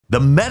The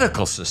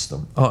medical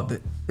system,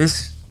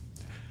 this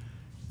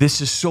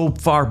is so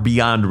far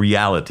beyond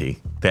reality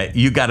that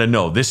you got to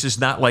know. This is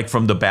not like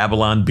from the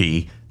Babylon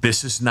Bee.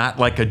 This is not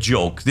like a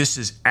joke. This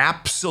is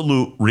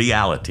absolute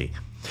reality.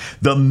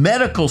 The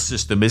medical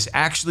system is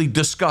actually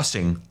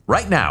discussing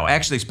right now,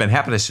 actually it's been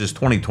happening since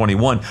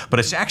 2021, but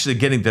it's actually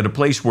getting to the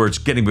place where it's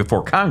getting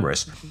before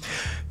Congress.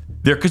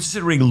 They're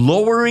considering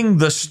lowering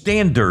the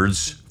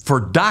standards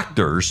for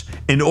doctors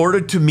in order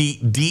to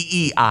meet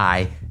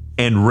DEI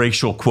and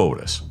racial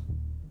quotas.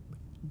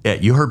 Yeah,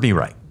 you heard me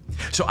right.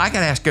 So I got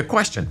to ask a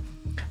question.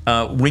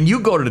 When you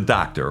go to the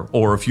doctor,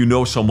 or if you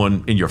know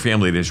someone in your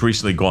family that's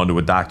recently gone to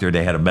a doctor,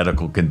 they had a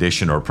medical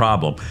condition or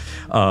problem,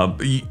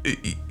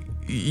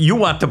 you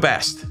want the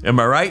best. Am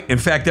I right? In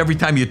fact, every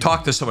time you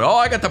talk to somebody,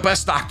 I got the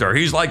best doctor.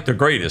 He's like the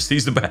greatest.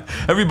 He's the best.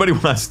 Everybody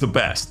wants the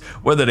best.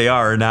 Whether they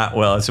are or not,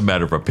 well, it's a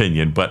matter of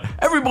opinion, but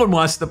everyone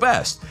wants the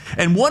best.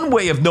 And one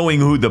way of knowing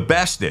who the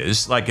best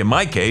is, like in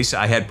my case,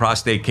 I had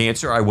prostate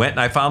cancer. I went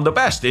and I found the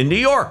best in New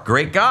York.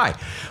 Great guy.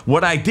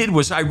 What I did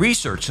was I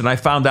researched and I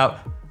found out,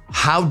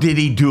 how did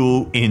he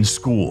do in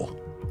school?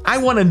 I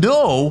want to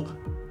know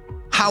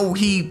how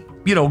he,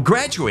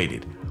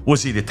 graduated.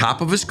 Was he the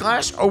top of his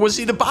class or was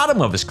he the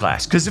bottom of his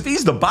class? Because if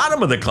he's the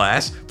bottom of the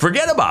class,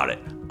 forget about it.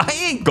 I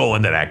ain't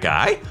going to that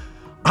guy.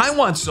 I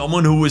want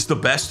someone who is the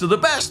best of the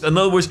best. In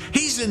other words,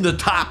 he's in the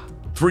top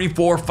 3,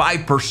 4,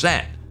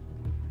 5%.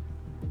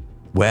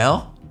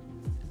 Well,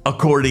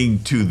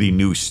 according to the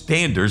new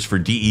standards for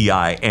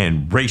DEI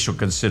and racial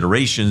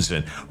considerations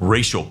and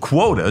racial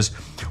quotas,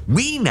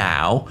 we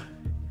now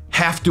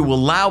have to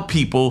allow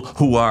people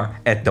who are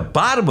at the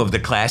bottom of the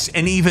class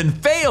and even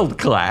failed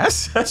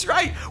class. That's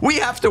right. We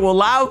have to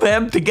allow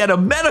them to get a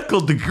medical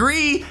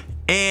degree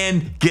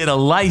and get a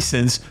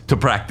license to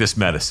practice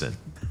medicine.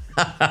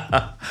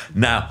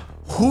 Now,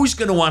 who's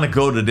going to want to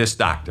go to this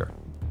doctor?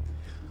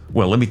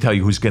 Well, let me tell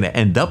you who's going to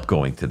end up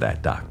going to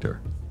that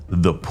doctor.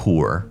 The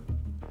poor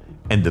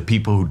and the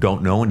people who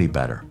don't know any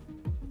better.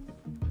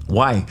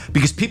 Why?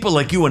 Because people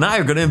like you and I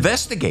are going to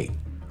investigate.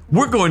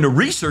 We're going to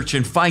research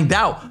and find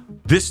out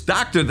this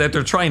doctor that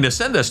they're trying to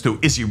send us to,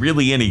 is he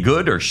really any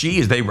good, or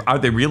are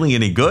they really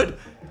any good?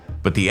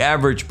 But the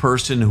average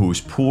person who's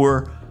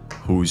poor,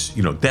 who's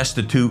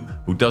destitute,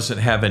 who doesn't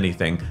have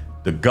anything,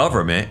 the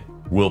government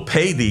will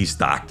pay these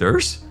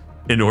doctors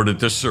in order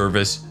to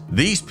service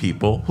these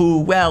people who,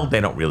 well, they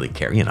don't really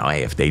care,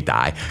 if they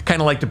die.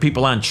 Kind of like the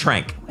people on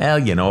Trank.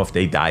 Well, if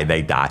they die,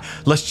 they die.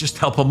 Let's just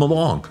help them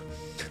along.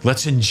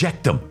 Let's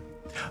inject them.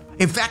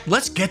 In fact,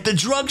 let's get the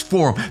drugs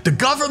for them. The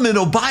government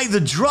will buy the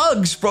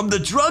drugs from the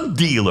drug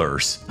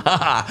dealers.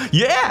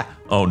 Yeah.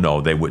 Oh,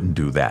 no, they wouldn't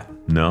do that.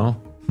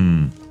 No?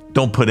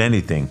 Don't put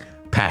anything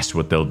past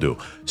what they'll do.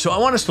 So I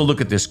want us to look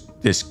at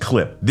this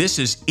clip. This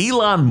is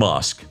Elon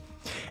Musk.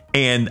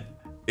 And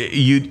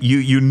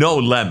you know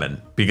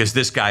Lemon, because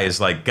this guy is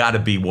got to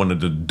be one of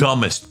the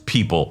dumbest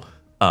people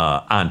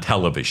on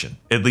television,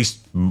 at least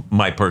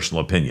my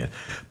personal opinion.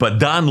 But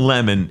Don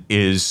Lemon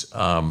is,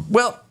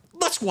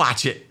 let's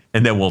watch it.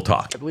 And then we'll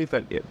talk. I believe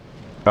that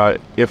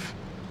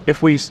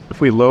if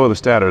we lower the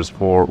standards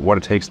for what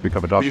it takes to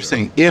become a doctor. But you're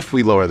saying if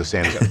we lower the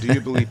standards, do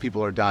you believe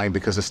people are dying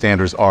because the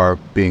standards are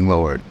being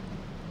lowered?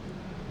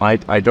 I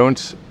don't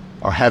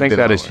think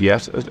that is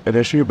yet an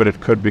issue, but it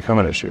could become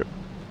an issue.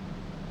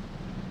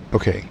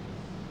 Okay.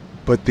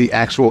 But the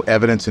actual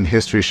evidence in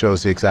history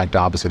shows the exact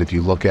opposite. If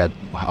you look at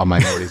how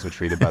minorities are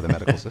treated by the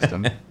medical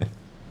system,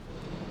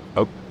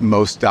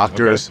 most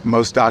doctors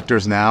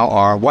now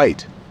are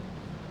white.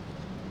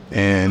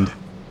 And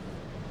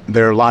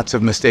there are lots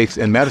of mistakes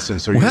in medicine.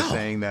 So you're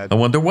saying that... I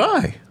wonder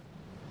why.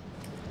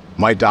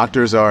 White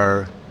doctors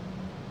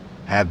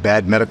have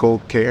bad medical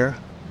care?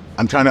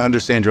 I'm trying to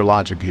understand your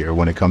logic here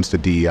when it comes to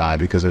DEI,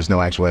 because there's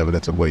no actual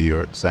evidence of what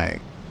you're saying.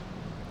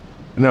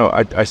 No,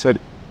 I said...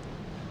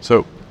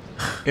 So,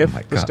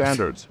 if the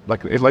standards...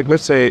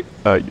 let's say...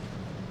 I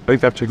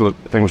think that particular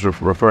thing was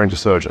referring to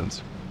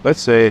surgeons. Let's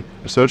say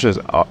a surgeon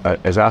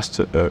is asked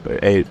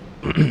to...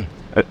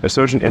 a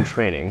surgeon in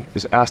training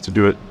is asked to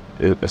do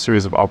a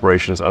series of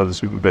operations under the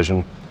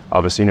supervision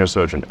of a senior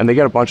surgeon, and they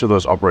get a bunch of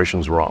those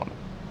operations wrong.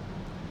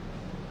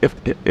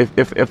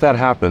 If that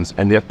happens,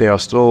 and yet they are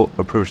still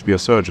approved to be a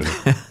surgeon,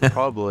 the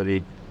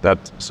probability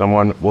that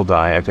someone will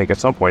die, I think, at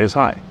some point is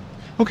high.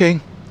 Okay,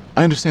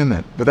 I understand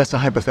that, but that's a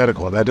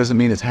hypothetical. That doesn't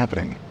mean it's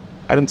happening.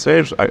 I didn't say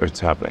it's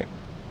happening.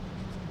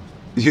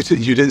 You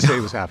didn't say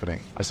it was happening.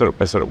 I said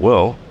it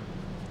will.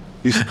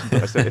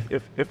 I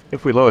said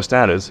if we lower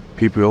standards,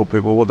 people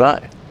will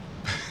die.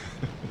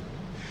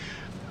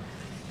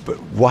 But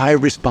why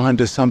respond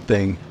to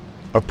something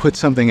or put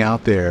something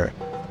out there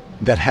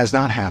that has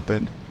not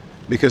happened?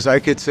 Because I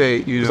could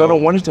say, because I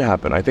don't want it to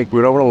happen. I think we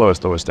don't want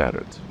to lower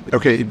standards.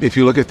 Okay, if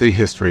you look at the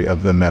history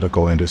of the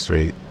medical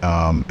industry,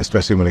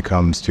 especially when it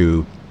comes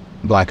to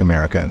Black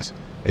Americans,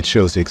 it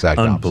shows the exact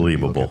opposite.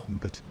 Unbelievable.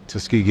 The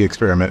Tuskegee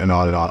experiment and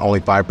on and on. Only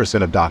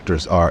 5% of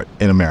doctors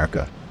in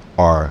America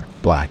are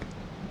Black.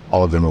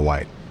 All of them are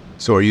white.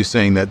 So are you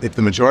saying that if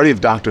the majority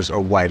of doctors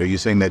are white, are you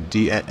saying that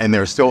and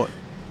there are still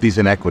these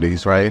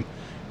inequities, right?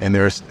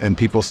 And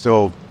people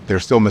still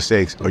there's still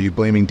mistakes. Are you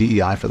blaming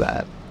DEI for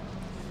that?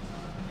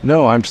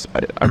 No, I'm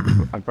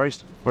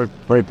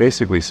very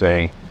basically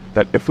saying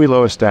that if we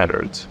lower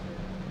standards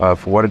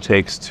for what it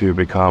takes to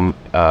become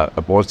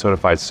a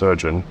board-certified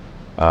surgeon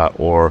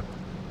or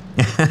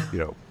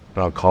an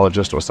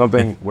oncologist or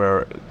something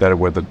where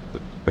the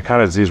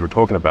kind of disease we're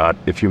talking about,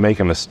 if you make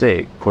a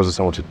mistake, causes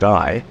someone to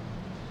die,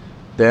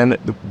 then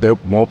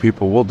more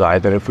people will die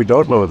than if we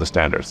don't lower the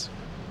standards.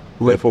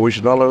 Therefore, we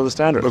should not lower the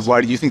standards. But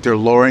why do you think they're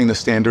lowering the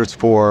standards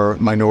for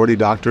minority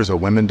doctors or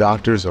women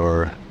doctors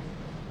or?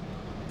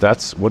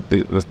 That's what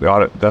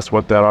that's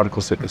what that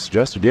article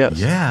suggested. Yes.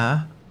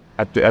 Yeah.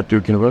 At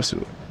Duke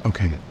University.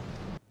 Okay.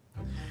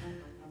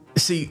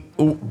 See,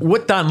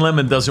 what Don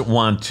Lemon doesn't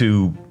want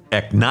to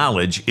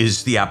acknowledge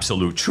is the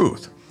absolute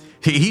truth.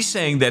 He's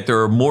saying that there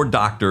are more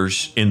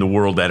doctors in the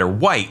world that are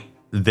white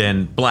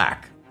than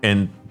black,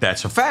 and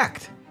that's a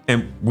fact.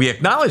 And we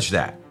acknowledge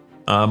that.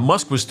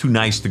 Musk was too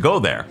nice to go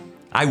there.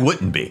 I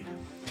wouldn't be.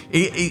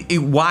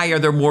 Why are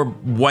there more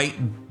white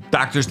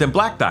doctors than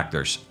black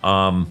doctors?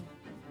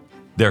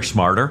 They're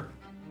smarter.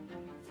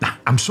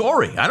 I'm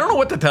sorry. I don't know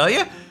what to tell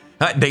you.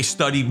 They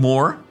studied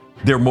more.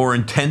 They're more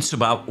intense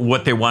about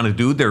what they want to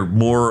do. They're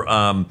more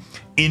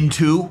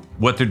into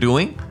what they're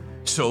doing.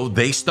 So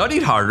they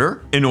studied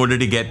harder in order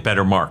to get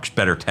better marks,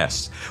 better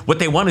tests. What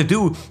they want to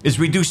do is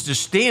reduce the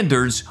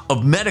standards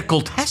of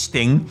medical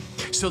testing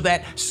so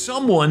that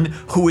someone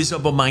who is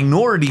of a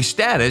minority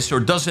status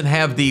or doesn't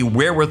have the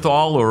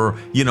wherewithal or,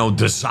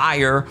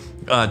 desire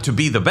to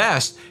be the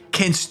best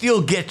can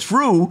still get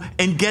through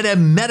and get a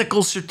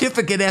medical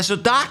certificate as a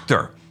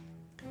doctor.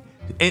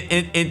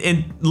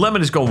 And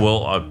Lemon is going,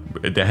 well,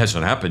 that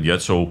hasn't happened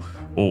yet, so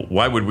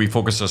why would we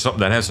focus on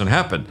something that hasn't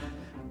happened?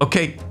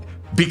 Okay,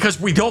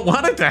 because we don't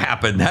want it to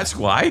happen, that's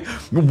why.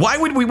 Why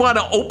would we want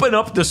to open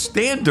up the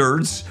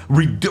standards,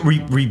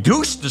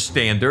 reduce the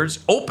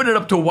standards, open it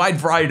up to a wide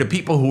variety of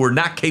people who are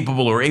not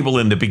capable or able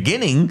in the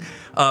beginning?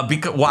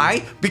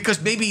 Why?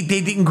 Because maybe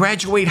they didn't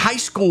graduate high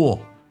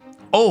school.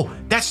 Oh,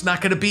 that's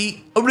not going to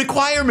be a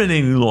requirement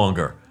any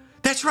longer.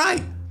 That's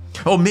right.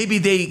 Oh, maybe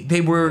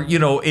they were,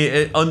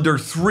 under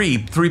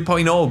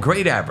 3.0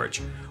 grade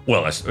average.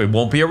 Well, it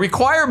won't be a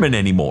requirement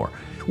anymore.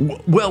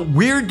 Well,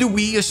 where do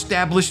we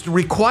establish the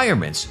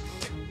requirements?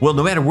 Well,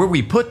 no matter where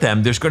we put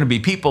them, there's going to be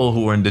people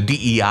who are on the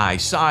DEI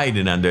side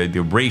and on the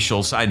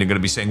racial side. They're going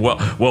to be saying,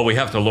 well, we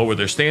have to lower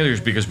their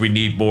standards because we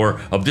need more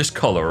of this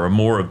color or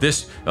more of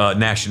this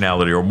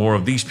nationality or more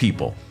of these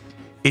people.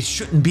 It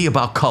shouldn't be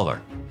about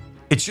color.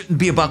 It shouldn't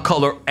be about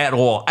color at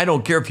all. I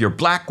don't care if you're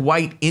black,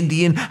 white,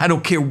 Indian. I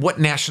don't care what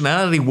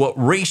nationality,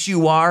 what race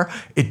you are.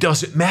 It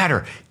doesn't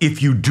matter.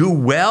 If you do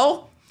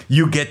well,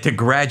 you get to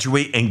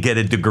graduate and get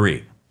a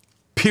degree.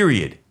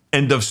 Period.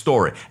 End of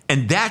story.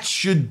 And that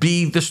should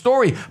be the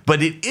story.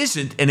 But it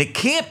isn't, and it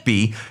can't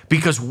be,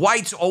 because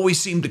whites always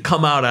seem to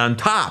come out on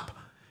top.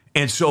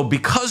 And so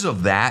because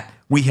of that,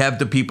 we have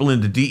the people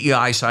in the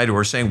DEI side who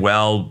are saying,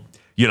 well,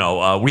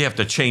 we have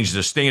to change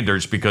the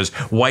standards because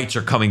whites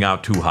are coming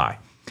out too high.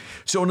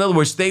 So in other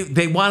words,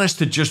 they want us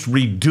to just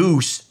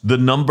reduce the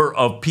number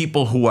of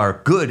people who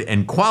are good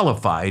and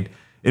qualified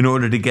in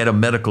order to get a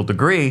medical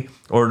degree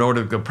or in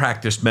order to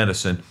practice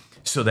medicine,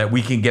 so that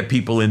we can get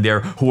people in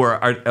there who are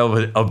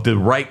of the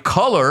right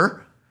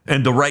color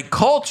and the right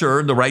culture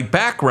and the right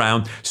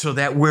background, so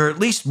that we're at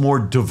least more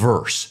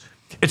diverse.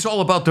 It's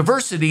all about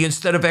diversity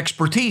instead of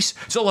expertise.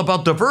 It's all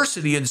about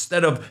diversity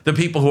instead of the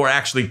people who are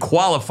actually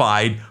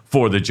qualified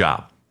for the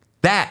job.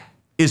 That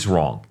is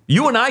wrong.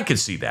 You and I can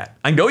see that.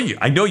 I know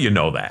you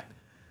know that.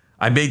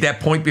 I made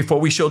that point before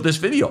we showed this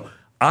video.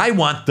 I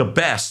want the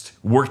best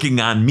working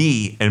on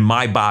me and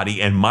my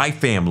body and my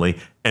family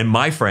and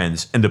my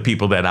friends and the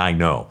people that I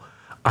know.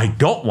 I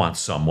don't want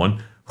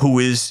someone who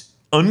is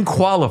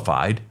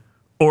unqualified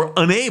or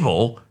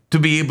unable to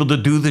be able to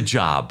do the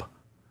job.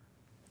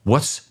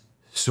 What's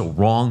so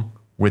wrong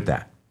with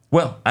that?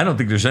 Well, I don't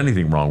think there's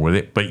anything wrong with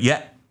it, but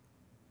yet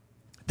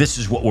this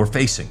is what we're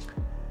facing.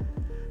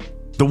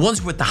 The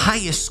ones with the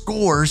highest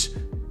scores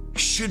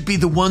should be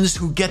the ones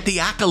who get the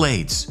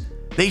accolades.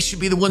 They should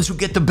be the ones who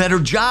get the better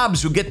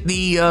jobs, who get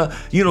the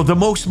the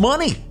most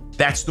money.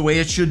 That's the way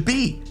it should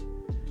be.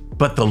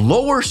 But the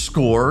lower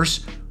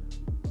scores,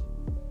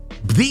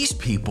 these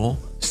people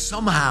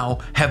somehow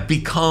have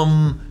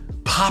become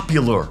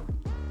popular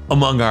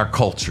among our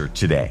culture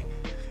today.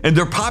 And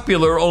they're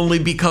popular only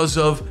because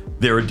of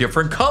they're a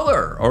different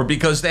color or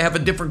because they have a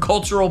different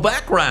cultural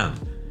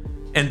background.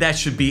 And that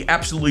should be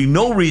absolutely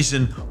no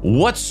reason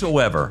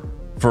whatsoever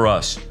for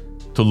us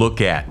to look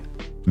at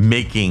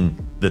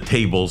making the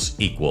tables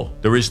equal.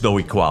 There is no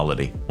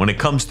equality. When it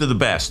comes to the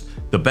best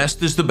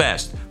is the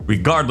best,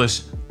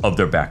 regardless of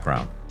their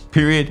background.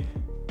 Period.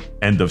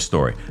 End of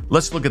story.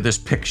 Let's look at this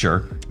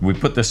picture. We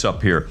put this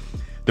up here.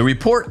 The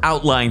report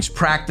outlines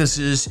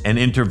practices and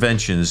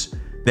interventions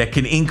that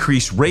can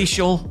increase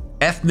racial,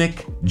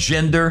 ethnic,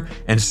 gender,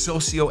 and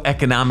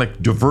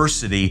socioeconomic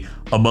diversity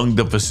among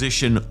the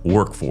physician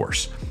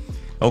workforce.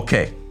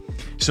 Okay,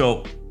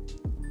 so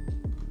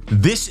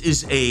this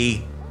is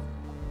an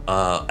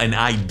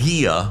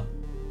idea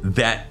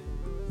that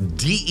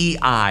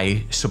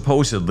DEI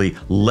supposedly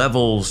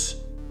levels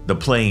the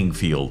playing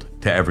field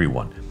to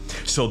everyone.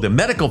 So the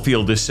medical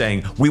field is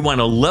saying we want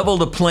to level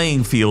the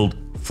playing field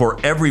for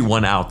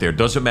everyone out there.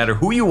 Doesn't matter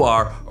who you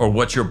are or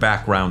what your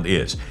background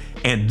is.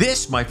 And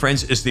this, my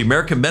friends, is the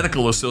American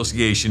Medical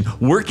Association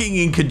working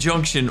in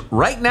conjunction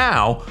right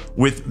now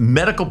with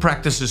medical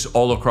practices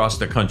all across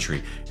the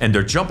country. And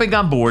they're jumping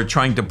on board,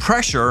 trying to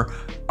pressure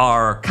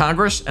our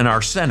Congress and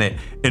our Senate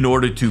in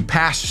order to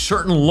pass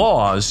certain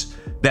laws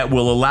that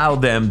will allow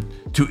them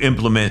to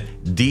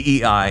implement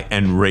DEI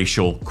and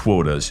racial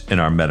quotas in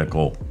our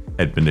medical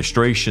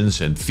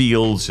administrations and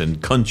fields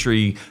and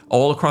country,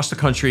 all across the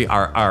country,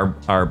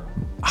 our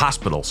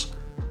hospitals,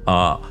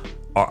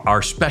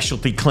 our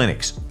specialty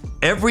clinics.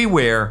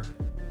 Everywhere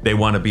they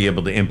want to be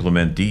able to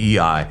implement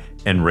DEI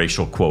and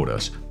racial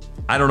quotas.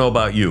 I don't know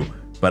about you,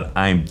 but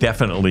I'm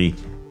definitely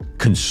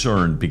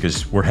concerned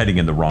because we're heading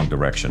in the wrong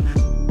direction.